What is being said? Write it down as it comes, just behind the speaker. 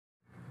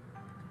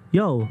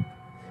Yo!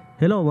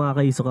 Hello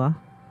mga ka-Hisoka.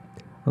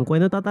 Ang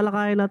kwento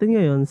tatalakayin natin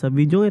ngayon sa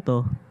video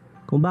ito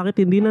kung bakit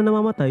hindi na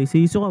namamatay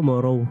si Hisoka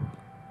Morow.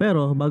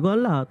 Pero bago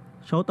ang lahat,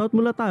 shoutout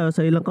muna tayo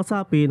sa ilang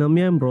kasapi ng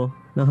miyembro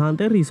ng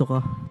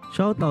HunterHisoka.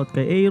 Shoutout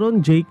kay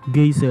Aaron Jake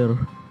Geyser,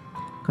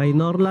 kay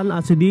Norlan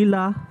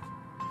Asidila,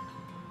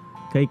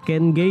 kay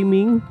Ken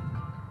Gaming,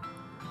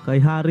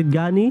 kay Harid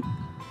Gani,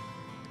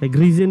 kay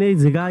Grizine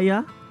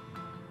Zagaya,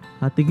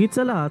 at higit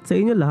sa lahat sa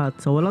inyo lahat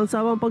sa walang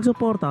sawang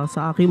pagsuporta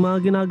sa aking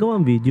mga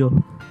ginagawang video.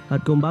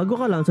 At kung bago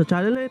ka lang sa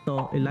channel na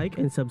ito, i-like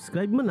and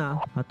subscribe mo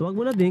na at huwag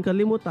mo na din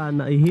kalimutan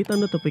na i-hit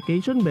ang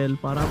notification bell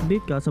para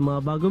update ka sa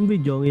mga bagong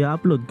video ang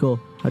i-upload ko.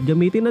 At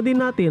gamitin na din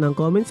natin ang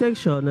comment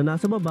section na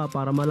nasa baba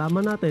para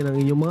malaman natin ang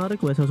inyong mga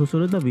request sa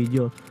susunod na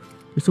video.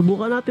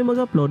 Susubukan natin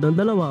mag-upload ng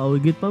 2 o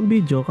higit pang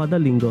video kada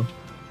linggo.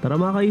 Tara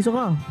mga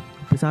ka-Hisoka,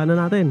 umpisahan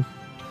na natin.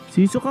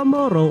 Si Hisoka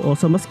Morow o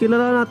sa mas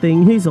kilala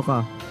nating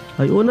Hisoka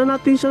ay una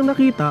natin siyang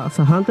nakita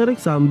sa Hunter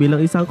exam bilang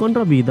isang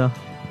kontrabida.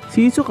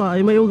 Si Hisoka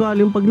ay may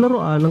ugaling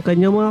paglaruan ng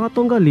kanyang mga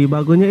katunggali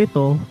bago niya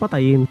ito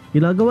patayin.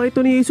 Ginagawa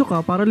ito ni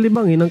Hisoka para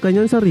libangin ang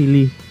kanyang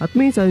sarili at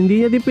minsan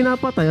hindi niya din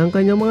pinapatay ang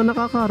kanyang mga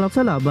nakakaharap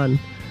sa laban,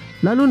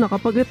 lalo na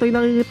kapag ito'y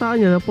nakikitaan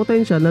niya ng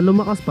potensyal na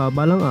lumakas pa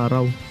balang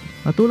araw.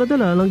 At tulad na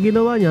lang ng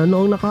ginawa niya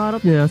noong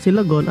nakaharap niya si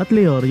Lagon at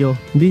Leorio.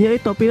 Hindi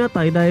niya ito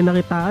pinatay dahil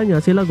nakitaan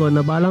niya si Lagon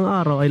na balang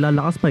araw ay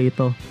lalakas pa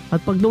ito.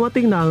 At pag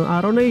dumating na ang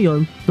araw na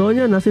iyon,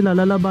 doon niya na sila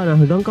lalabanan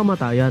hanggang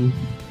kamatayan.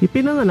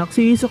 Ipinanganak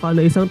si Hisoka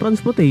na isang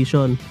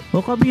transmutation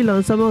o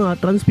kabilang sa mga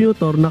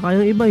transmutor na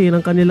kayang ibahin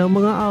ang kanilang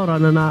mga aura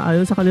na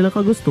naaayon sa kanilang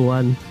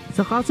kagustuhan.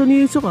 Sa kaso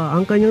ni Hisoka,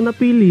 ang kanyang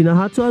napili na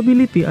Hatsu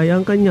ability ay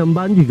ang kanyang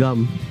bungee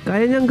gum.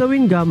 Kaya niyang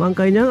gawin gum ang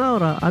kanyang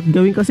aura at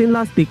gawin kasing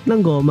lastik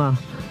ng goma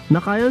na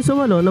kayang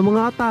sumalo ng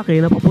mga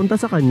atake na papunta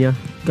sa kanya.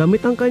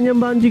 Gamit ang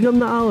kanyang bungee gum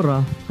na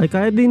aura, ay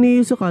kaya din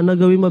ni Hisoka na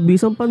gawin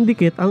mabisang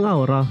pandikit ang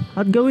aura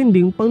at gawin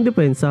ding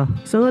pangdepensa.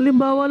 Isang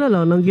halimbawa na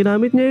lang ng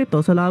ginamit niya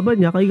ito sa laban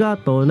niya kay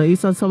Gato na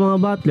isa sa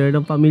mga butler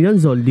ng pamilyang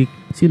Zoldyck.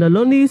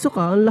 Sinalo ni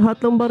Hisoka ang lahat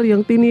ng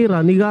bariyang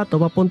tinira ni Gato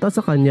papunta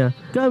sa kanya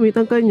gamit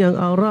ang kanyang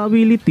aura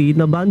ability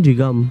na bungee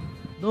gum.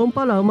 Doon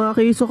pa lang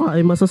mga ka-Hisoka ay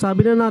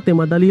masasabi na natin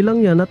madali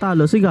lang niya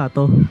natalo si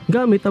Gato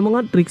gamit ang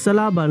mga tricks sa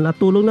laban at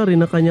tulong na rin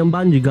ng kanyang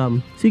bungee gum.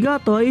 Si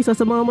Gato ay isa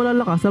sa mga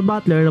malalakas na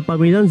butler ng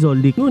pamilyang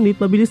Zoldyck,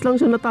 ngunit mabilis lang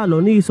siya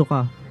natalo ni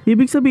Hisoka.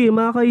 Ibig sabihin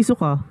mga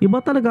ka-Hisoka,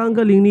 iba talaga ang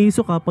galing ni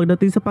Hisoka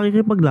pagdating sa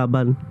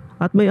pakikipaglaban.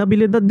 At may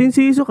abilidad din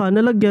si Hisoka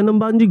na lagyan ng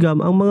bungee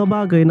gum ang mga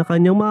bagay na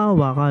kanyang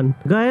mahahawakan.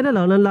 Gaya na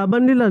lang ng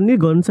laban nila ni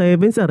Gon sa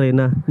Heaven's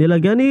Arena.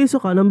 Nilagyan ni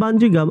Hisoka ng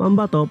bungee gum ang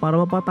bato para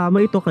mapatama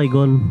ito kay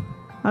Gon.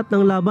 At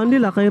ng laban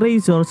nila kay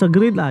Razor sa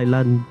Grid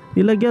Island,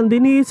 nilagyan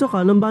din ni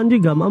Hisoka ng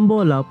bungee gum ang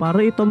bola para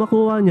ito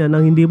makuha niya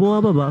nang hindi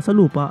bumababa sa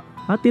lupa.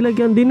 At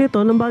nilagyan din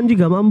ito ng bungee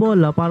gum ang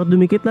bola para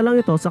dumikit na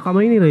lang ito sa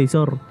kamay ni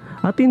Razor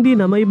at hindi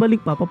na maibalik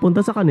pa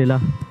papunta sa kanila.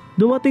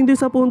 Dumating din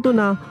sa punto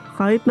na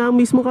kahit na ang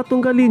mismo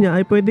katunggali niya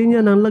ay pwede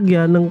niya nang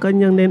lagyan ng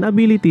kanyang nen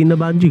ability na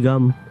bungee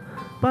gum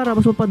para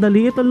mas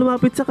mapadali itong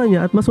lumapit sa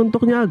kanya at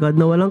masuntok niya agad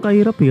na walang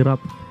kahirap-hirap.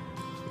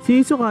 Si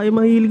Hisoka ay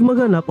mahilig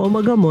maghanap o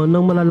maghamon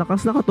ng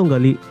malalakas na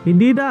katunggali.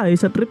 Hindi dahil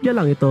sa trip niya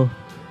lang ito,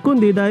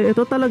 kundi dahil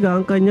ito talaga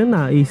ang kanyang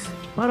nais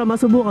para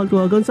masubukan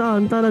kung hanggang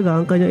saan talaga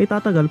ang kanyang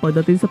itatagal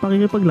pagdating sa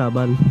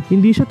pakikipaglaban.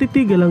 Hindi siya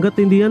titigil hanggat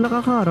hindi niya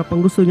nakakaharap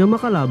ang gusto niya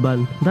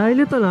makalaban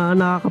dahil ito na ang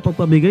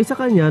nakakapagpabigay sa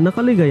kanya ng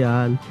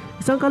kaligayahan.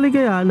 Isang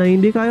kaligayahan na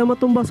hindi kaya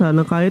matumbasan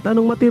ng kahit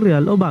anong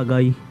material o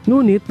bagay.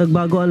 Ngunit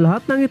nagbago ang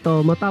lahat ng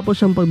ito matapos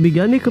siyang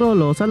pagbigyan ni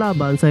Crollo sa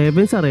laban sa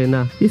Heaven's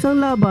Arena. Isang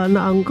laban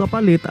na ang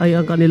kapalit ay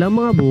ang kanilang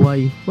mga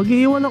buhay.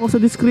 Mag-iiwan ako sa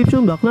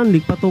description box ng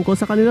link patungkol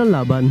sa kanilang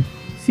laban.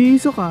 Si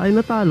Hisoka ay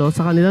natalo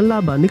sa kanilang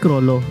laban ni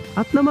Crollo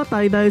at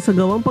namatay dahil sa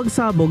gawang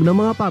pagsabog ng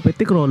mga puppet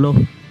ni Crollo.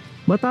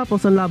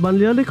 Matapos ang laban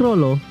nila ni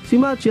Crollo, si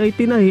Machi ay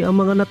tinahi ang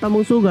mga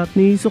natamong sugat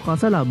ni Hisoka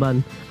sa laban.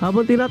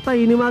 Habang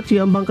tinatahi ni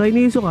Machi ang bangkay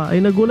ni Hisoka ay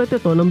nagulat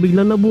ito nang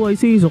biglang nabuhay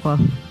si Hisoka.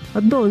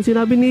 At doon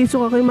sinabi ni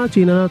Hisoka kay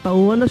Machi na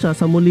natauhan na siya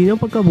sa muli niyang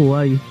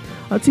pagkabuhay.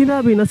 At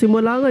sinabi na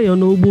simula ngayon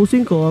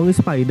uubusin ko ang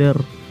spider.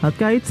 At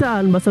kahit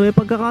saan basta may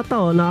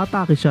pagkakataon na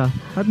atake siya.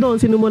 At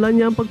doon sinimulan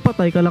niya ang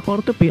pagpatay kala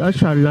Cortopi at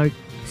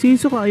Charlotte. Si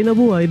Hisoka ay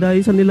nabuhay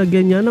dahil sa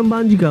nilagyan niya ng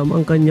bungee gum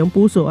ang kanyang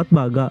puso at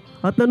baga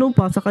at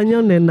nanumpa sa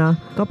kanyang nen na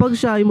kapag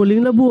siya ay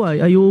muling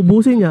nabuhay ay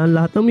uubusin niya ang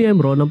lahat ng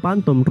miyembro ng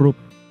Phantom Troop.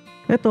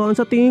 Ito ang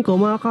sa tingin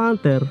ko mga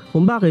ka-hunter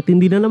kung bakit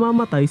hindi na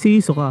namamatay si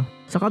Hisoka.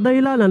 Sa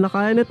kadahilanan na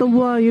kaya nitong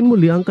buhayin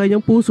muli ang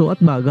kanyang puso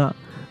at baga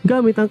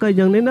gamit ang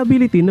kanyang nen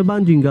ability na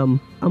bungee gum.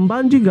 Ang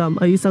bungee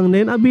gum ay isang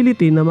nen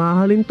ability na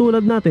mahahalin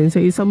tulad natin sa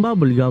isang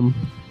bubble gum.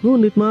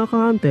 Ngunit mga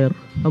ka-hunter,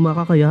 ang mga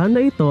kakayahan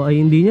na ito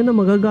ay hindi niya na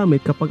magagamit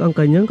kapag ang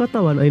kanyang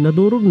katawan ay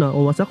nadurog na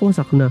o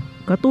wasak-wasak na.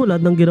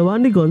 Katulad ng ginawa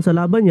ni Gon sa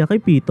laban niya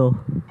kay Pito.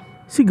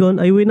 Si Gon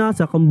ay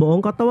winasak ang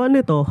buong katawan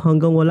nito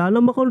hanggang wala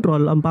na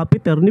makontrol ang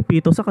puppeteer ni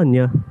Pito sa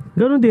kanya.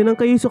 Ganon din ang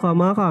kay Hisoka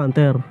mga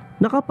ka-hunter,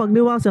 na kapag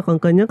niwasak ang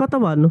kanyang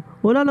katawan,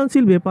 wala lang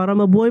silbi para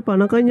mabuhay pa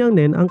ng kanyang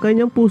nen ang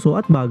kanyang puso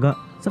at baga.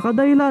 Sa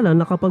kadahilanan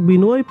na kapag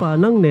binuhay pa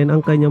ng nen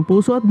ang kanyang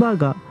puso at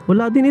baga,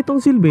 wala din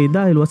itong silbi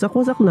dahil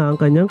wasak-wasak na ang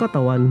kanyang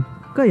katawan.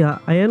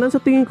 Kaya ayan ang sa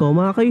tingin ko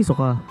mga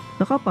ka-Hisoka,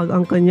 na kapag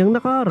ang kanyang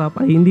nakaharap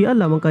ay hindi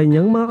alam ang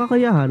kanyang mga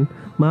kakayahan,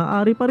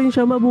 maaari pa rin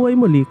siya mabuhay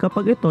muli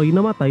kapag ito'y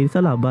namatay sa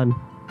laban.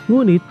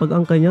 Ngunit pag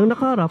ang kanyang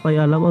nakaharap ay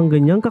alam ang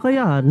ganyang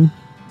kakayahan,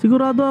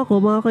 sigurado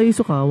ako mga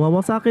ka-Hisoka,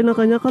 wawasakin ng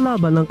kanyang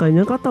kalaban ng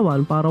kanyang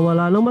katawan para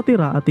wala nang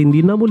matira at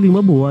hindi na muli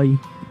mabuhay.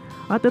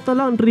 At ito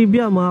lang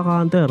trivia mga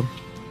ka-hunter.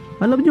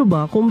 Alam nyo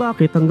ba kung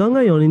bakit hanggang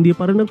ngayon hindi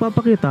pa rin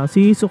nagpapakita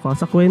si Hisoka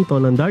sa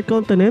kwento ng Dark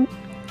Continent?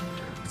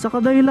 Sa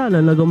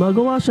kadahilanan na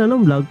gumagawa siya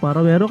ng vlog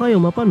para meron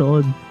kayong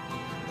mapanood.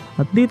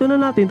 At dito na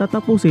natin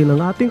tatapusin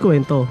ang ating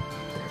kwento.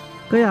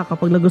 Kaya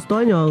kapag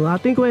nagustuhan nyo ang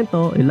ating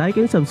kwento, i-like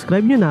and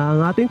subscribe nyo na ang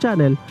ating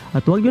channel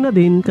at huwag nyo na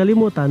din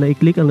kalimutan na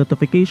i-click ang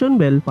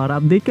notification bell para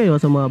update kayo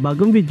sa mga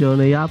bagong video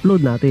na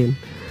i-upload natin.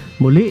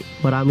 Muli,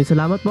 maraming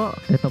salamat po.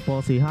 Ito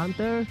po si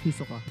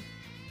HunterHisoka.